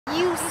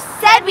You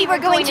said we were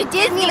going to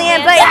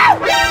Disneyland,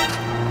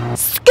 but...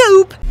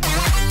 Scoop!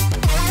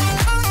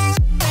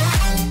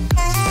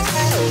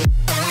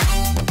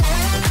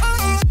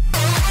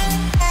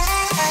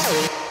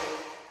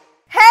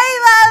 Hey,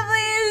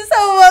 lovelies! So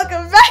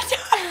welcome back to...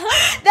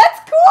 That's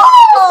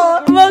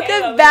cool!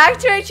 Welcome back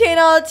to our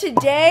channel.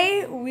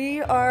 Today,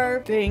 we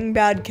are being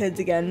bad kids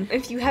again.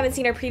 If you haven't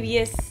seen our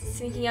previous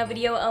sneaking out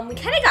video, we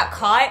kind of got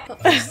caught,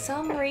 but for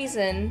some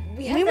reason,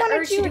 we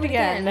wanted to do it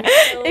again.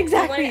 So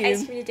exactly. We wanted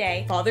ice cream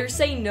today. Fathers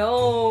say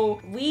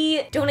no.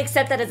 We don't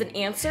accept that as an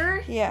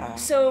answer. Yeah.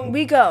 So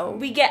we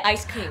get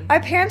ice cream. Our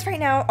parents right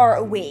now are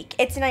awake.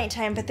 It's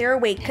nighttime, but they're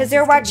awake because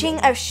they're watching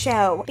a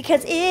show.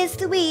 Because it is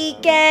the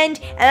weekend,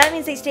 and that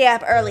means they stay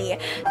up early.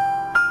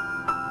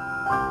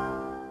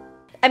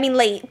 I mean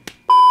late.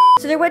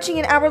 So they're watching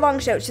an hour-long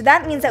show. So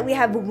that means that we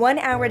have 1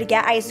 hour to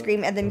get ice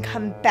cream and then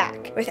come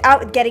back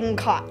without getting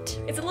caught.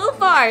 It's a little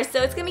far,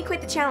 so it's gonna be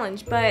quite the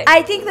challenge, but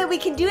I think that we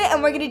can do it,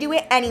 and we're gonna do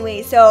it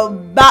anyway. So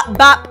bop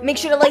bop. Make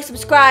sure to like,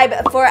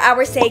 subscribe for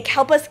our sake.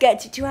 Help us get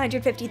to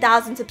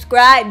 250,000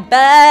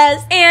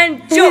 subscribers.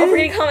 And don't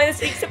forget to comment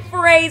this week's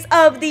phrase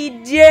of the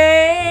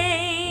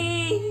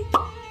day.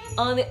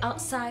 On the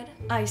outside,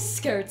 I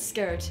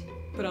skirt.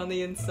 But on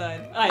the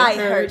inside, I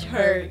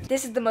hurt.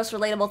 This is the most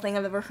relatable thing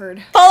I've ever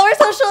heard. Follow our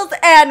socials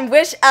and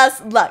wish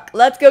us luck.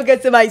 Let's go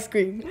get some ice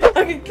cream.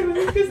 Okay, come on,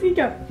 let's go sneak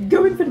out.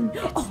 Go in front of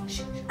me. Oh,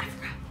 shit, I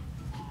forgot.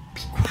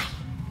 Be quiet.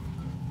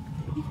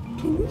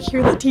 Can you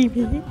hear the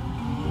TV?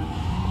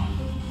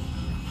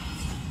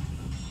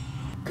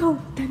 Go.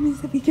 That means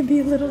that we can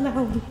be a little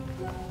loud.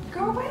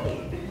 Go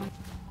away.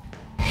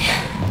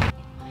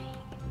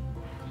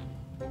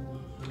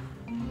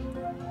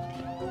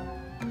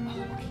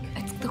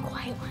 The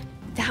quiet one.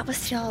 That was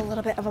still a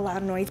little bit of a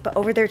loud noise, but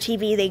over their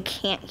TV, they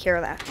can't hear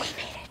that. We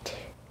made it.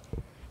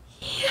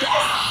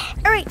 Yeah.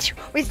 All right,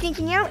 we're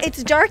sneaking out.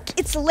 It's dark,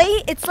 it's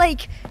late, it's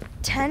like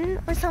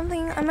 10 or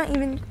something. I'm not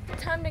even...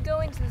 Time to go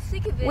into the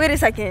thick of it. Wait a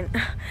second.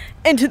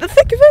 Into the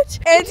thick of it.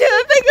 Into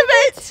the thick of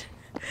it.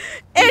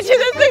 Into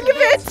the thick of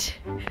it.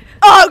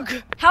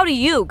 Ugh. How do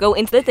you go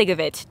into the thick of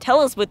it? Tell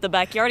us with the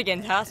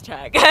Backyardigans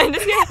hashtag.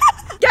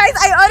 Guys,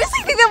 I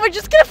honestly think that we're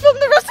just gonna film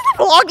the rest of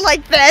the vlog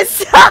like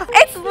this.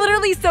 It's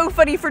literally so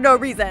funny for no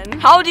reason.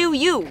 How do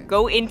you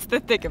go into the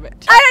thick of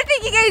it? I don't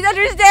think you guys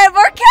understand.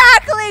 We're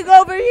cackling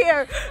over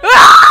here.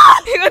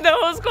 You got the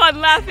whole squad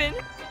laughing.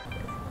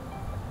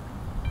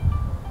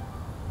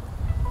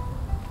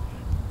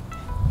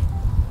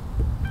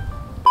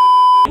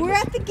 We're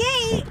at the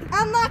gate.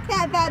 Unlock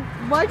that bad.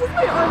 Why does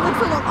my arm look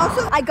so long?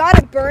 Also, I got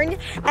a burn,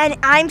 and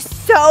I'm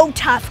so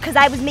tough because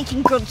I was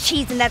making grilled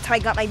cheese, and that's how I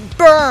got my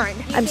burn.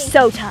 I'm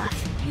so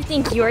tough. You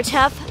think you're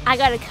tough? I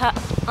got a cut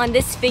on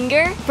this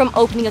finger from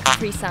opening a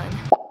Capri Sun.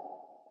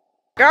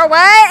 Girl,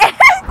 what?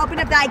 Open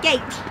up that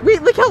gate.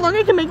 Wait, look how long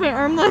I can make my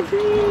arm look.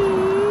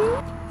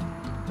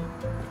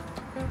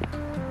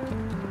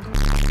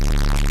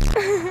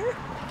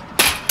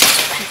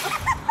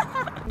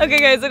 Okay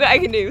guys, look what I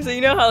can do. So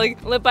you know how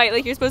like lip bite,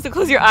 like you're supposed to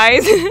close your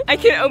eyes? I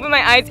can open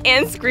my eyes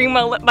and scream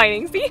while lip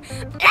biting, see?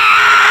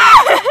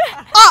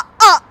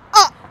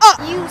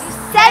 You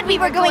said we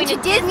were going to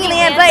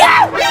Disneyland, but...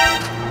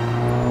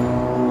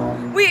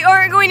 We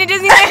aren't going to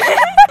Disneyland.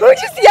 Who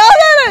just yelled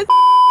at us?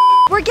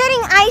 We're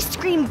getting ice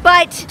cream,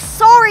 but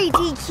sorry,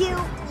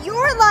 DQ.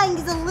 Your line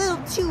is a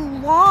little too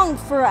long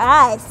for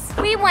us.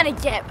 We want to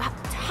get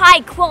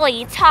high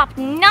quality,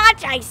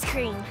 top-notch ice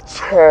cream.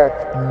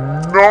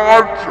 Top-notch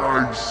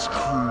ice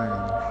cream.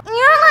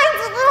 Your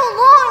line's a little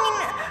long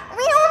and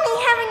we only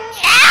have an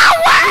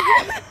hour.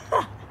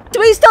 So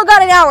we still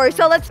got an hour,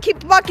 so let's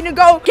keep walking to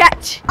go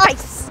get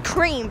ice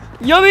cream.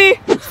 Yummy.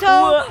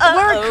 So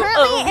we're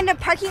currently in the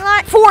parking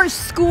lot for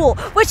school.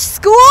 Which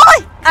school,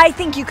 I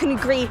think you can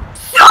agree,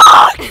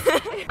 sucks.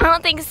 I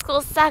don't think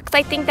school sucks.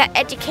 I think that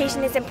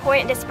education is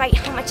important despite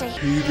how much I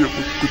Hate it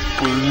with the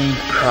burning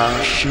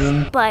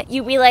passion. But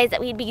you realize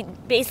that we'd be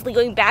basically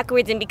going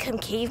backwards and become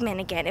cavemen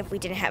again if we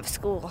didn't have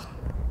school.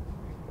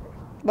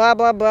 Blah,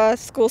 blah, blah.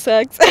 School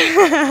sucks.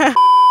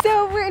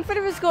 So we're in front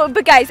of a school.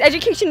 But guys,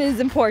 education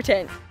is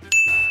important.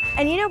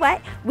 And you know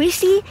what? We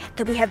see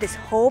that we have this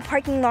whole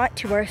parking lot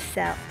to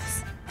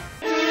ourselves.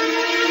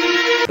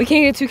 We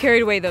can't get too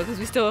carried away though, because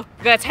we still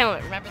got a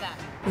talent, remember that.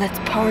 Let's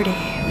party.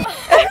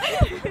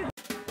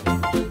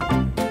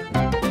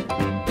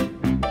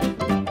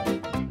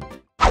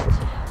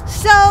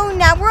 So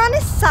now we're on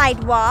a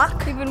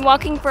sidewalk. We've been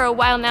walking for a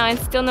while now and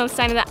still no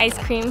sign of the ice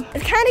cream.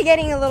 It's kind of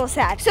getting a little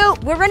sad. So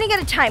we're running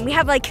out of time. We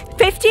have like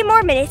 15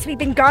 more minutes. We've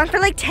been gone for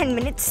like 10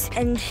 minutes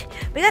and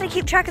we gotta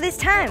keep track of this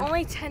time.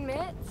 Only 10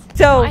 minutes?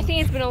 So I think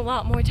it's been a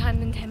lot more time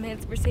than 10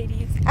 minutes,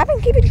 Mercedes. I've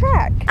been keeping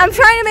track. I'm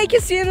trying to make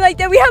it seem like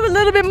that we have a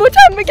little bit more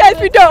time, but guys,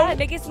 we don't.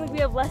 Make it seem like we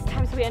have less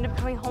time so we end up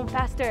coming home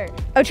faster.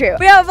 Oh, true.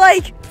 We have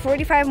like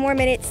 45 more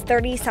minutes,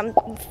 30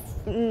 something.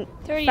 30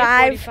 to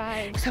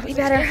 45. So we Which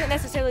better. isn't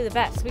necessarily the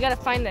best. We gotta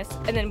find this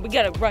and then we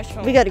gotta rush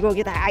home. We gotta go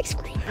get that ice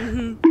cream.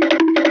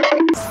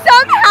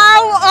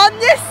 Somehow on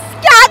this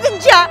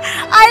scavenger,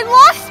 I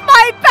lost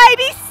my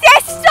baby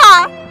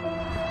sister.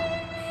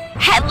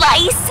 head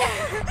lice.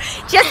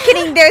 Just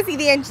kidding, there's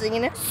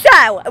Evangeline.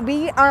 So,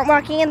 we aren't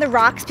walking in the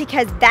rocks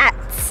because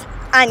that's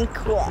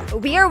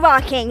uncool. We are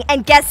walking,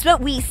 and guess what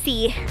we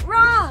see?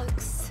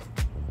 Rocks.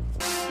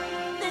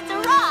 It's a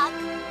rock.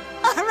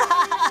 A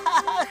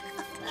rock.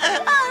 A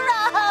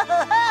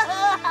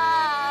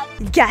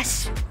rock.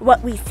 Guess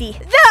what we see?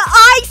 The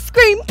ice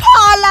cream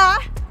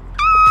parlor!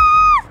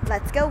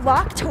 Let's go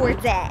walk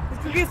towards it.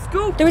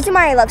 Scoop. The reason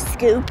why I love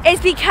Scoop is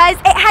because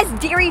it has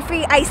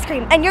dairy-free ice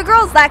cream, and your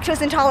girl's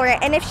lactose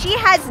intolerant, and if she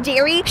has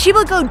dairy, she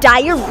will go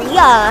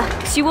diarrhea.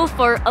 She will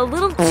fart a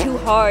little too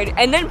hard,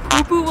 and then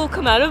poo-poo will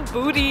come out of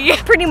booty.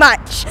 Pretty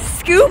much.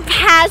 Scoop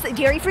has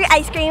dairy-free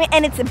ice cream,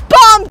 and it's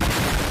bomb.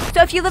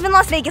 So if you live in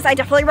Las Vegas, I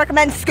definitely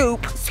recommend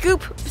Scoop.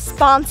 Scoop,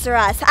 sponsor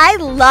us. I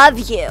love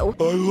you.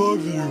 I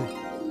love you.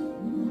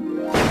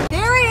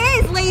 There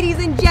it is, ladies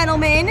and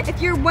gentlemen. If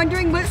you're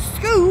wondering what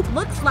Scoop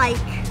looks like,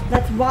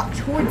 let's walk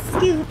towards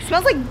Scoop.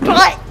 Smells like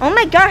butt. Oh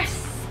my gosh,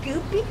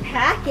 Scoop be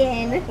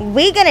packing.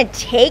 We gonna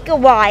take a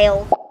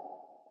while.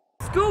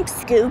 Scoop,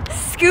 scoop,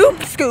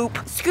 scoop, scoop,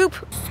 scoop,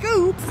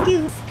 scoop,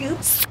 scoop,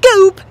 scoop,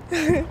 scoop.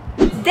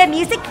 The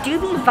music do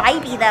be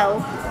vibey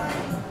though.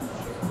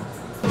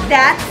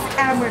 That's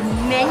our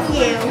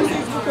menu.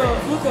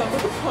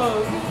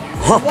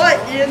 What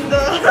in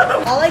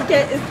the? All I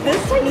get is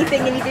this tiny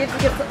thing, and Ethan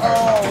gets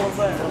all of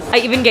it. I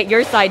even get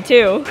your side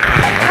too.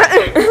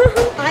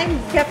 I'm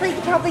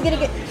definitely probably gonna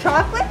get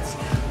chocolate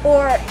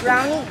or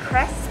brownie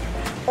crisp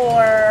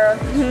or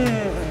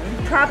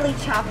probably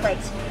chocolate.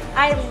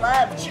 I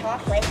love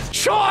chocolate.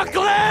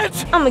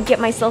 Chocolate! I'm gonna get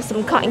myself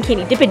some cotton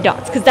candy Dippin'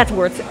 Dots because that's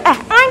worth it.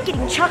 I'm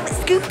getting chocolate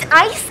scooped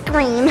ice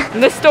cream.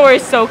 The store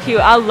is so cute.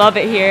 I love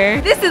it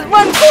here. This is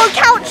one cool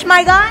couch,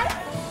 my guy.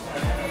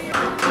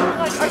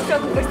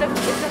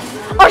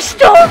 Our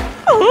stove.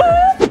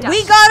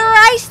 We got our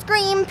ice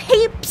cream,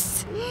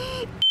 peeps.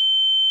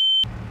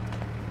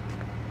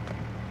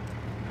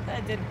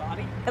 That dead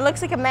body. It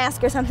looks like a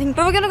mask or something,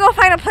 but we're gonna go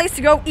find a place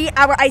to go eat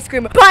our ice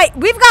cream. But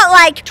we've got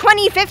like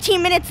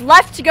 15 minutes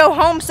left to go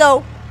home,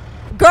 so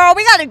girl,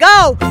 we gotta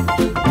go.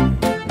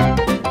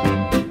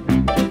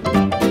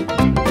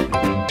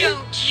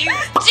 Don't you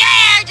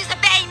dare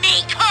disobey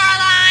me,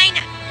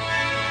 Coraline!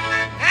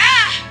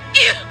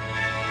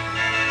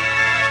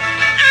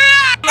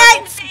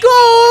 Let's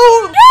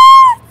go!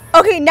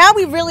 Okay, now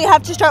we really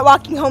have to start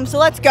walking home, so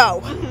let's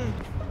go.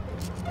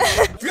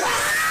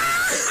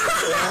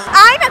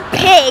 I'm a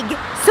pig,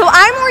 so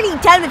I'm already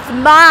done with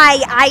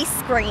my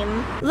ice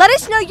cream. Let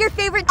us know your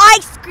favorite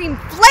ice cream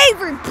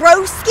flavor,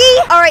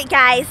 broski. All right,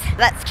 guys,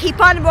 let's keep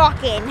on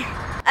walking.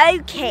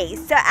 Okay,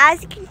 so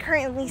as you can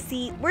currently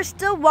see, we're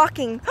still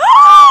walking.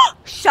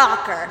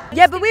 Shocker.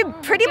 Yeah, but we've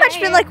pretty much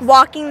been like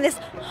walking this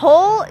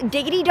whole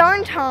diggity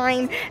darn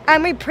time,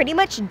 and we pretty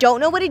much don't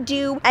know what to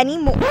do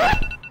anymore.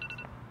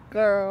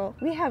 Girl,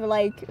 we have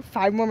like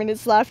 5 more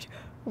minutes left.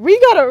 We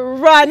gotta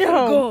run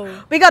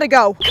home. We gotta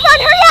go. Come on,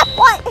 hurry up.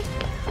 What?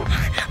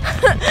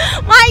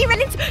 Why are you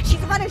running?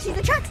 She's a runner. She's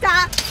a track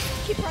star.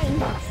 Keep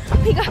running.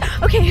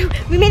 Okay,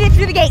 we made it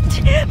through the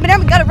gate, but now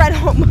we gotta run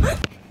home.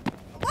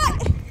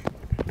 What?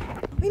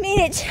 We made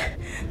it.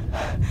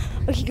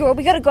 Okay, girl,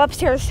 we gotta go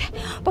upstairs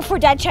before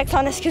Dad checks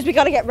on us because we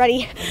gotta get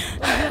ready.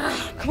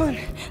 Come on,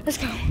 let's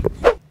go.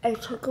 I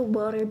took a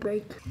water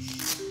break.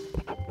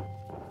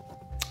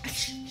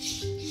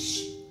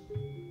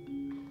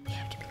 We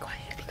have to be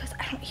quiet because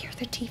I don't hear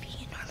the TV,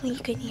 and normally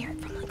you can hear it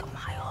from like a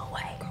mile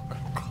away.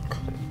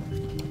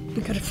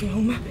 We gotta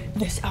film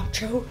this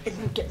outro and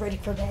then get ready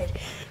for bed.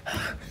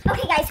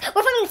 Okay, guys,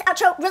 we're filming this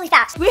outro really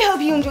fast. We hope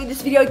you enjoyed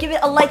this video. Give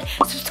it a like,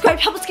 subscribe,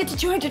 help us get to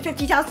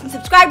 250,000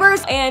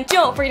 subscribers. And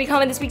don't forget to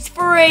comment this week's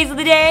phrase of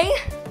the day.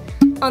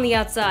 On the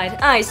outside,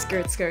 I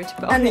skirt,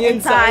 but on the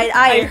inside,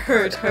 I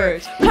hurt.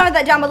 Comment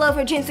that down below for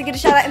a chance to get a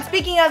shout out. And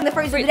speaking of the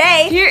phrase of the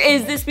day, here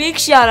is this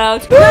week's shout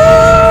out.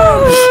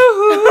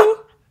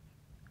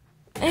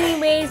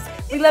 Anyways,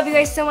 we love you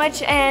guys so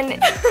much, and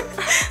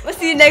we'll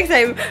see you next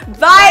time.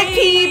 Bye,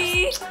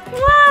 peeps.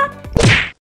 Mwah.